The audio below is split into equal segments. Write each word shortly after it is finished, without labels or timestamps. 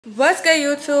What's good,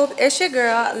 YouTube? It's your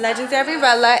girl, Legendary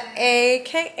Rella,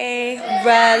 aka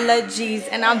Rella G's,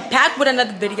 and I'm back with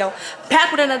another video,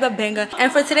 back with another banger.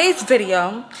 And for today's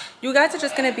video, you guys are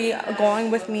just gonna be going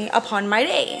with me upon my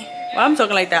day. Well, I'm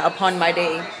talking like that, upon my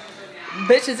day.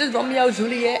 Bitch, is this Romeo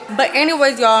Juliet? But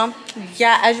anyways, y'all,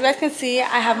 yeah, as you guys can see,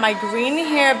 I have my green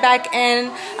hair back in.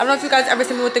 I don't know if you guys ever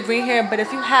seen me with the green hair, but if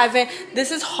you haven't,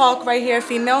 this is Hawk right here,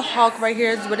 female Hawk right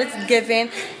here is what it's given,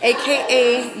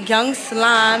 aka Young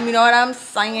Slime. You know what I'm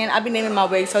saying? I be naming my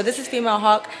wig. So this is female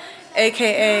Hawk,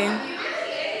 aka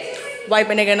wipe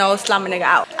a nigga nose, slime a nigga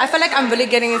out. I feel like I'm really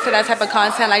getting into that type of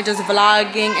content, like just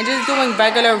vlogging and just doing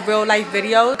regular real life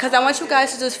videos, because I want you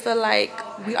guys to just feel like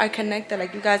we are connected,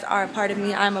 like you guys are a part of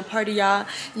me, I'm a part of y'all,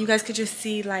 and you guys could just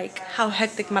see like how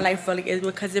hectic my life really is,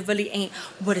 because it really ain't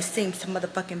what it seems to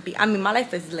motherfucking be. I mean, my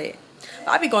life is lit,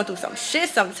 but I be going through some shit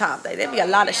sometimes. Like there be a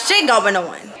lot of shit going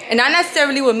on, and not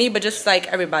necessarily with me, but just like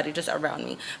everybody just around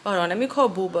me. But hold on, let me call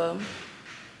Booba,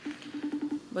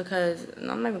 because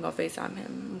I'm not even gonna FaceTime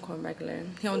him. I'm calling regular.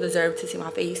 He don't deserve to see my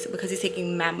face because he's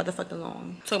taking mad motherfucking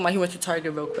long. Talking about he went to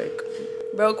Target real quick.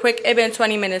 Real quick, it been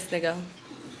 20 minutes, nigga.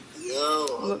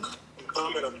 Yo, I'm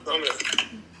coming.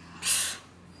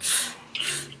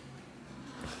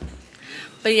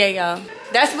 But yeah, y'all,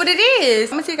 that's what it is.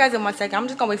 I'm gonna see you guys in 1 second. I'm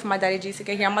just gonna wait for my daddy G to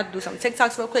get here. I'm about to do some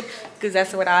TikToks real quick, because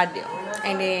that's what I do.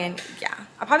 And then, yeah,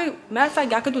 I probably, matter of fact,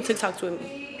 y'all could do TikToks with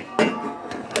me.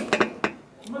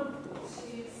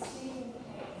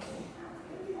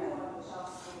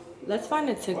 Let's find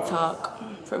a TikTok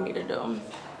for me to do.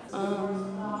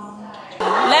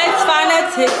 Let's find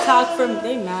a TikTok for me.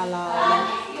 They mad loud.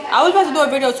 I was about to do a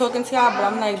video talking to y'all, but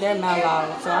I'm like, they're mad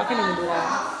loud, so I can't even do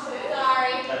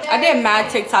that. I did mad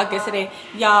TikTok yesterday.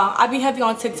 Y'all, I be heavy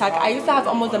on TikTok. I used to have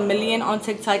almost 1 million on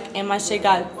TikTok, and my shit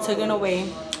got taken away.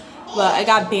 But I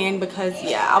got banned because,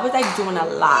 yeah, I was like doing a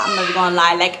lot. I'm never gonna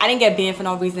lie. Like, I didn't get banned for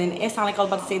no reason. It sounded like I was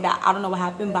about to say that I don't know what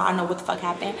happened, but I know what the fuck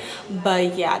happened.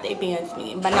 But yeah, they banned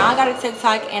me. But now I got a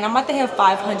TikTok, and I'm about to hit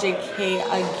 500K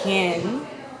again.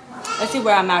 Let's see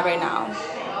where I'm at right now.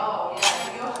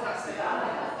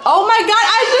 Oh my god,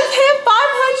 I just hit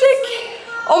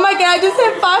 500K. Oh my god, I just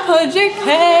hit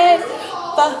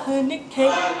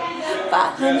 500K.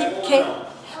 500K.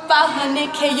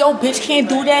 500K, yo bitch can't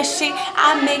do that shit.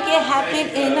 I make it happen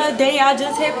in a day. I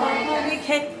just hit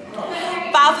 500K.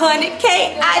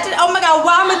 500K. Oh my god,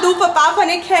 what I'm gonna do for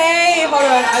 500K? Hold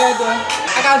on,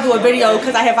 I gotta do a video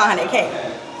because I hit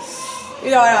 500K.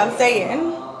 You know what I'm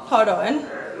saying? Hold on.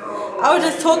 I was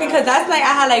just talking because last night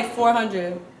I had like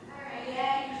 400.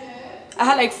 I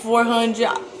had like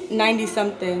 490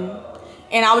 something.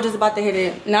 And I was just about to hit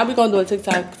it. Now we're gonna do a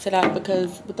TikTok to that,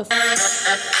 because what the f.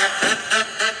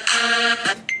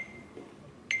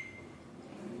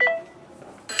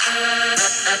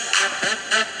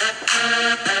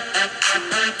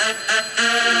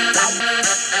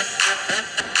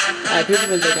 Like, people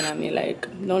been looking at me like,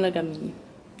 don't look at me.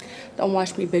 Don't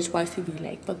watch me, bitch, watch TV.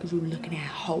 Like, fuck is you looking at,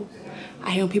 hoe?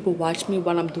 I hear people watch me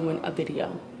while I'm doing a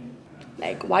video.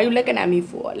 Like, why you looking at me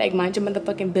for? Like, mind your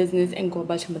motherfucking business and go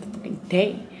about your motherfucking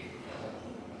day.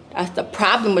 That's the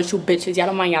problem with you bitches. Y'all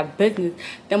don't mind your business.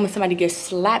 Then when somebody gets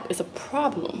slapped, it's a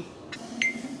problem.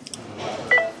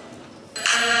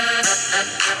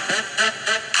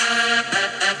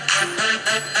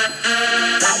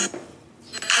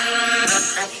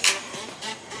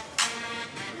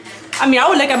 I mean, I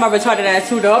would look at my retarded ass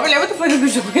too, though. I'd be like, what the fuck is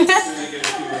this doing?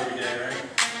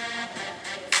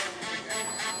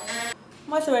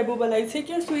 What's alright, boo, but like, take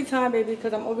your sweet time, baby,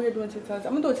 because I'm over here doing TikToks.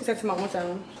 I'm gonna do a TikTok to my own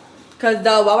time. Because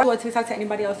though, why would I do a TikTok to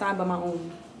anybody outside but my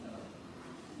own?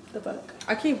 The fuck?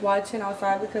 I keep watching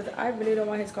outside because I really don't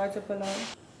want his car to pull up.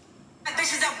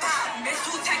 Bitches are pop, Miss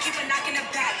Two Tech, keep knocking the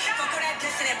back. Fuck all that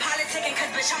dissing and politicking,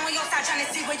 cause bitch, I'm on your side trying to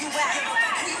see where you at. Give a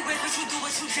fuck who you with, what you do,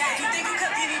 what you jack. You think you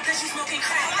could be me, bitch, you smoking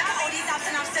crack. I got all these ops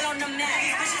and I'm still on the mat.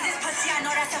 These bitches is pussy, I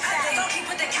know that's a fact. They gon' keep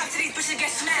with the cap to these bitches get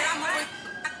smacked. I'm over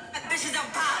bitches are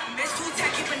pop, Miss Two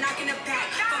Tech, keep knocking the back.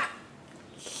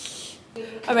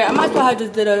 Alright, I might as well have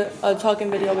just did a talking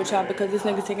video with y'all, because this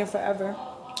nigga's taking forever.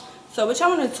 So what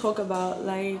y'all want to talk about?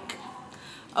 Like,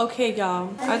 okay,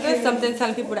 y'all, I did something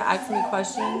telling people to ask me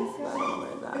questions. I don't know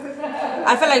where it's at.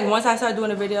 I feel like once I start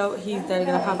doing a video, he's dead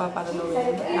gonna pop up out of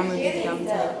nowhere. I'm gonna be dumb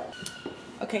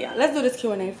too. Okay, y'all, let's do this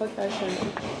Q&A. Fuck that shit.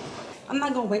 I'm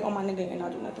not gonna wait on my nigga and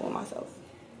not do nothing with myself.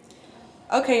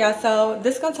 Okay, y'all, so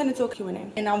this is gonna turn into a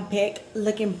Q&A. And I'm back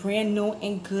looking brand new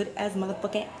and good as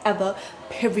motherfucking ever,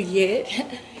 period.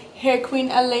 Hair Queen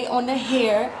LA on the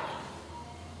hair.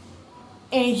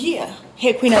 And yeah,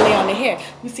 hair queen LA on the hair.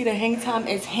 You see the hang time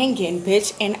is hanging,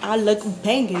 bitch, and I look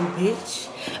banging, bitch.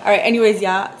 All right, anyways,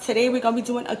 y'all, today we're gonna be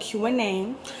doing a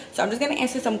Q&A. So I'm just gonna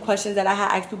answer some questions that I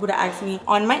had asked people to ask me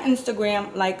on my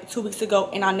Instagram like 2 weeks ago,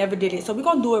 and I never did it. So we're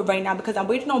gonna do it right now because I'm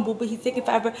waiting on Boo, but he's taking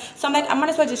forever. So I'm like, I might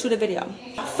as well just shoot a video.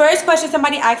 First question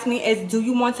somebody asked me is, do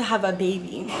you want to have a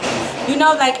baby? You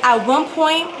know, like at one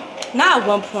point, not at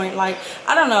one point, like,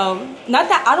 I don't know, not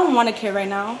that I don't want a kid right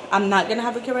now. I'm not gonna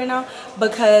have a kid right now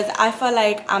because I feel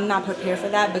like I'm not prepared for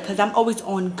that because I'm always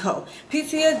on go.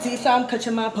 PTSD, so I'm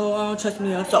catching my phone, trust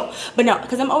me or so. But no,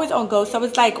 because I'm always on go, so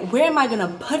it's like, where am I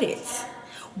gonna put it?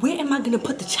 Where am I gonna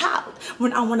put the child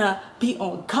when I wanna be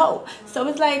on go? So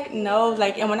it's like, no,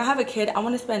 like, and when I have a kid, I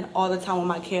wanna spend all the time with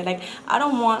my kid. Like, I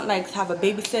don't want like to have a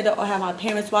babysitter or have my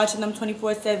parents watching them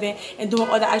 24/7 and doing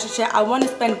all the extra shit. I wanna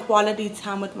spend quality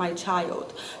time with my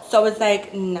child. So it's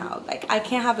like, no, like I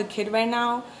can't have a kid right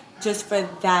now just for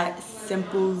that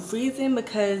simple reason,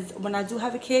 because when I do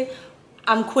have a kid,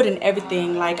 I'm quitting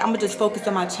everything. Like, I'm gonna just focus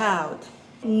on my child.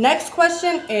 Next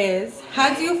question is,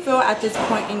 how do you feel at this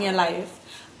point in your life?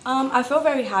 I feel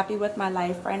very happy with my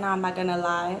life right now, I'm not gonna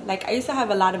lie. Like, I used to have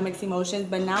a lot of mixed emotions,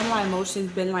 but now my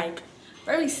emotions been like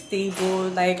very stable.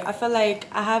 Like, I feel like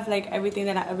I have like everything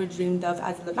that I ever dreamed of,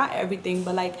 as not everything,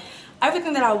 but like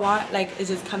everything that I want, like, is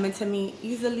just coming to me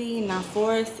easily, not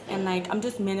forced. And like, I'm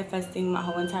just manifesting my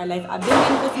whole entire life. I've been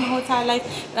manifesting my whole entire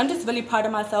life, and I'm just really proud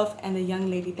of myself and the young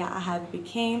lady that I have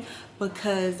became,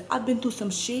 because I've been through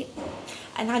some shit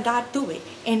and I got through it,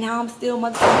 and now I'm still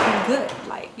motherfucking good.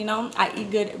 Like, you know, I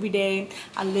eat good every day,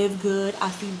 I live good, I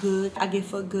feel good, I get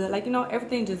fucked good, like, you know,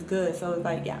 everything just good. So it's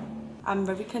like, yeah, I'm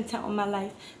very content with my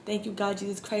life. Thank you, God,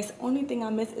 Jesus Christ. Only thing I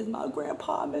miss is my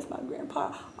grandpa. I miss my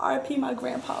grandpa. RIP my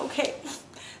grandpa, okay?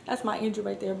 That's my angel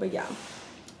right there, but yeah.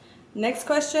 Next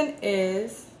question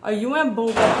is, are you and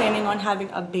Boo planning on having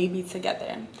a baby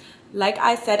together? Like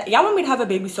I said, y'all want me to have a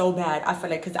baby so bad, I feel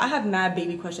like, because I have mad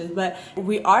baby questions, but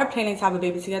we are planning to have a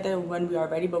baby together when we are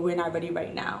ready, but we're not ready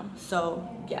right now. So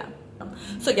yeah.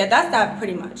 So yeah, that's that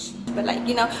pretty much. But like,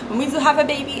 you know, when we do have a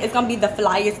baby, it's gonna be the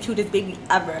flyest, cutest baby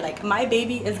ever. Like, my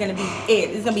baby is gonna be it.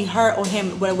 It's gonna be her or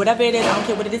him. Whatever it is, I don't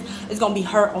care what it is, it's gonna be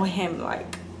her or him.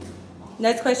 Like,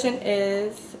 next question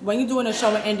is, when you doing a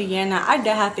show in Indiana? I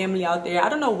did have family out there. I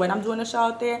don't know when I'm doing a show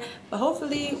out there, but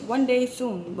hopefully one day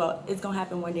soon. Well, it's gonna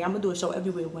happen one day. I'm gonna do a show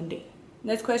everywhere one day.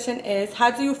 Next question is, how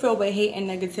do you feel with hate and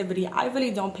negativity? I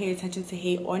really don't pay attention to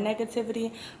hate or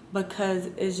negativity because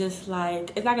it's just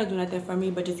like, it's not gonna do nothing for me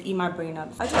but just eat my brain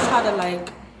up. I just try to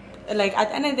like at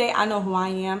the end of the day, I know who I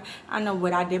am. I know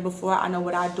what I did before. I know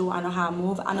what I do. I know how I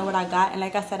move. I know what I got. And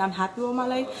like I said, I'm happy with my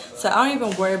life. So I don't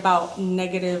even worry about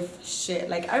negative shit.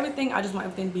 Like, everything, I just want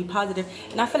everything to be positive.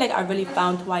 And I feel like I really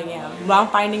found who I am. Well, I'm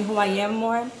finding who I am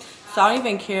more. So I don't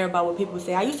even care about what people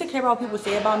say. I used to care about what people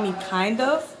say about me, kind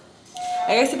of.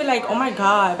 I used to be like, oh my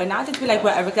God. But now I just be like,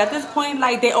 whatever. Because at this point,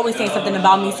 like, they always saying something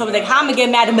about me. So it's like, how am I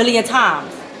getting mad a million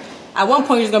times? At one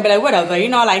point, you're just going to be like, whatever. You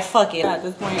know, like, fuck it. At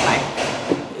this point,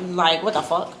 like, what the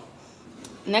fuck?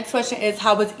 Next question is,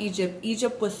 how was Egypt?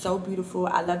 Egypt was so beautiful.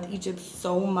 I loved Egypt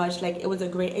so much. Like, it was a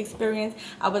great experience.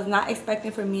 I was not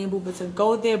expecting for me and Booba to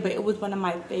go there, but it was one of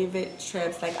my favorite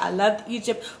trips. Like, I loved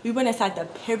Egypt. We went inside the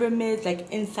pyramids, like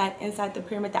inside the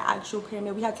pyramid, the actual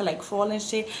pyramid. We had to like crawl and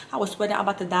shit. I was sweating. I'm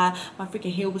about to die. My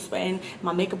freaking hair was sweating.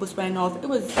 My makeup was sweating off. It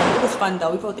was fun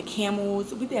though. We rode the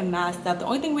camels. We did mad stuff. The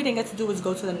only thing we didn't get to do was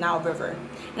go to the Nile River,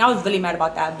 and I was really mad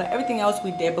about that. But everything else we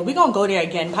did. But we gonna go there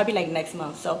again, probably like next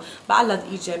month. So, but I love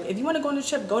Egypt. If you want to go on a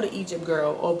trip, go to Egypt,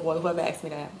 girl or boy, whoever asked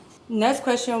me that. Next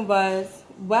question was,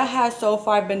 what has so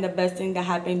far been the best thing that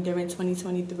happened during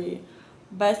 2023?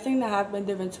 Best thing that happened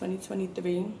during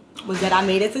 2023 was that I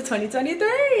made it to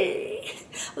 2023.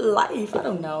 Life, I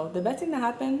don't know. The best thing that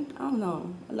happened, I don't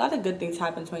know. A lot of good things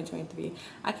happened in 2023.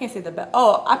 I can't say the best.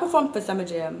 Oh, I performed for Summer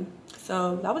Jam.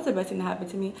 So that was the best thing that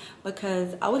happened to me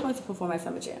because I was going to perform at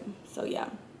Summer Jam. So yeah.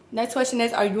 Next question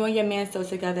is, are you and your man still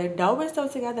together? No, we're still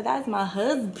together. That is my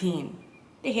husband.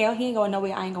 The hell, he ain't going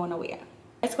nowhere. I ain't going nowhere.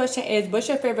 Next question is, what's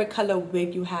your favorite color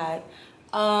wig you had?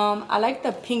 I like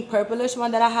the pink purplish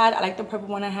one that I had. I like the purple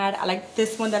one I had. I like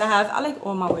this one that I have. I like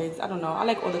all my wigs. I don't know. I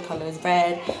like all the colors.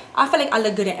 Red. I feel like I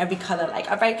look good in every color. Like,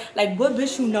 alright, like, what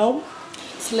bitch you know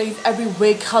slays every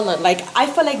wig color. Like, I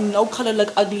feel like no color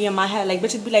look ugly in my head. Like,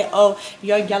 bitches be like, oh,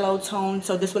 you're yellow tone,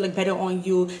 so this will look better on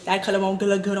you. That color won't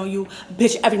look good on you.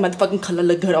 Bitch, every motherfucking color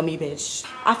look good on me, bitch.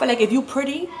 I feel like if you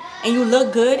pretty and you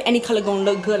look good, any color gonna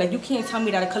look good. Like, you can't tell me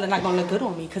that a color not gonna look good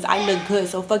on me because I look good.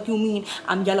 So fuck you mean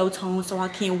I'm yellow tone, so I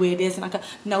can't wear this and I can.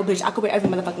 No, bitch, I could wear every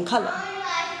motherfucking color.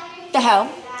 The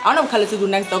hell? I don't know what color to do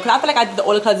next though, because I feel like I did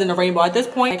all the colors in the rainbow. At this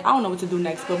point, like, I don't know what to do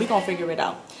next, but we gonna figure it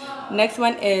out. Next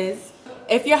one is,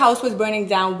 if your house was burning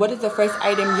down, what is the first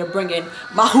item you're bringing?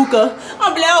 My hookah.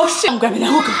 I'm like, oh shit, I'm grabbing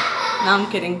that hookah. No,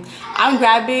 I'm kidding. I'm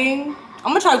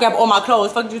gonna try to grab all my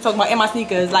clothes. Fuck you talking about, and my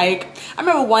sneakers. Like, I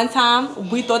remember one time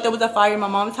we thought there was a fire in my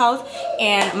mom's house,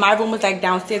 and my room was like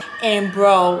downstairs. And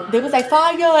bro, they was like,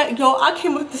 fire, yo, I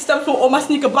came up the steps with all my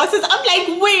sneaker boxes. I'm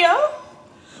like, where?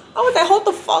 I was like, hold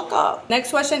the fuck up.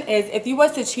 Next question is, if you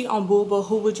was to cheat on Boo Boo,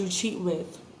 who would you cheat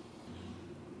with?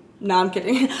 Nah, I'm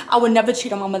kidding. I would never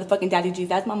cheat on my motherfucking daddy G's.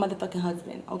 That's my motherfucking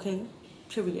husband, okay?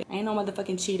 Period. I ain't no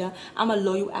motherfucking cheater. I'm a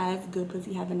loyal ass, good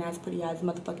pussy having ass, pretty ass,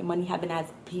 motherfucking money having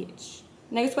ass bitch.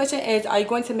 Next question is, are you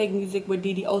going to make music with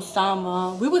Didi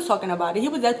Osama? We was talking about it. He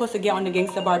was just supposed to get on the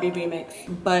Gangsta Barbie remix,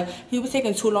 but he was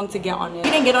taking too long to get on it.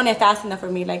 He didn't get on it fast enough for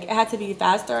me. Like, it had to be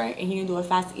faster, and he didn't do it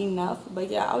fast enough. But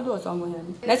yeah, I'll do a song with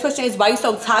him. Next question is, why you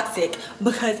so toxic?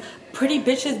 Because pretty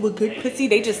bitches with good pussy,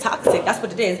 they just toxic. That's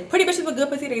what it is. Pretty bitches with good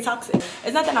pussy, they toxic.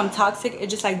 It's not that I'm toxic. It's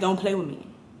just like, don't play with me.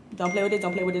 Don't play with it,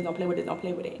 don't play with it, don't play with it, don't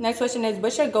play with it. Next question is,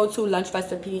 what's your go-to lunch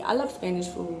recipe? I love Spanish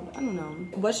food. I don't know.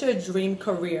 What's your dream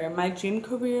career? My dream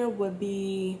career would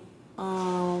be,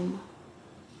 I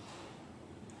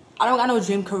don't got no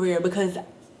dream career because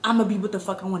I'm gonna be what the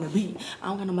fuck I wanna be. I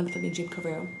don't got no motherfucking dream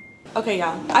career. Okay,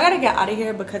 y'all, I gotta get out of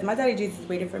here because my daddy Jesus is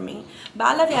waiting for me. But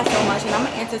I love y'all so much, and I'm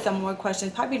gonna answer some more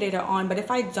questions probably later on. But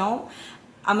if I don't,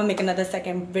 I'm gonna make another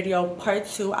second video, part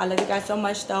 2. I love you guys so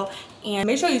much though, and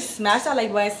make sure you smash that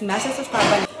like button, smash that subscribe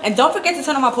button, and don't forget to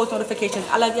turn on my post notifications.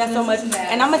 I love y'all so much,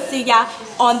 and I'm gonna see y'all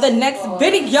on the next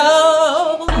video.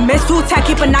 Miss Wu-Tech,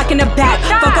 keep a knocking the back.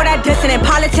 Fuck all that dissing and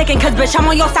politicking, cause bitch, I'm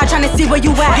on your side trying to see where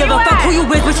you at. Give a fuck who you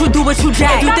with, but you do what you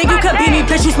jack. You think you could beat me,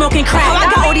 bitch, you smoking crack. I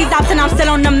got all these ops and I'm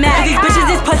still on the map. These bitches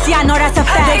is pussy, I know that's a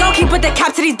fact. They gon' keep with the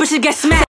cap till these bitches get smacked.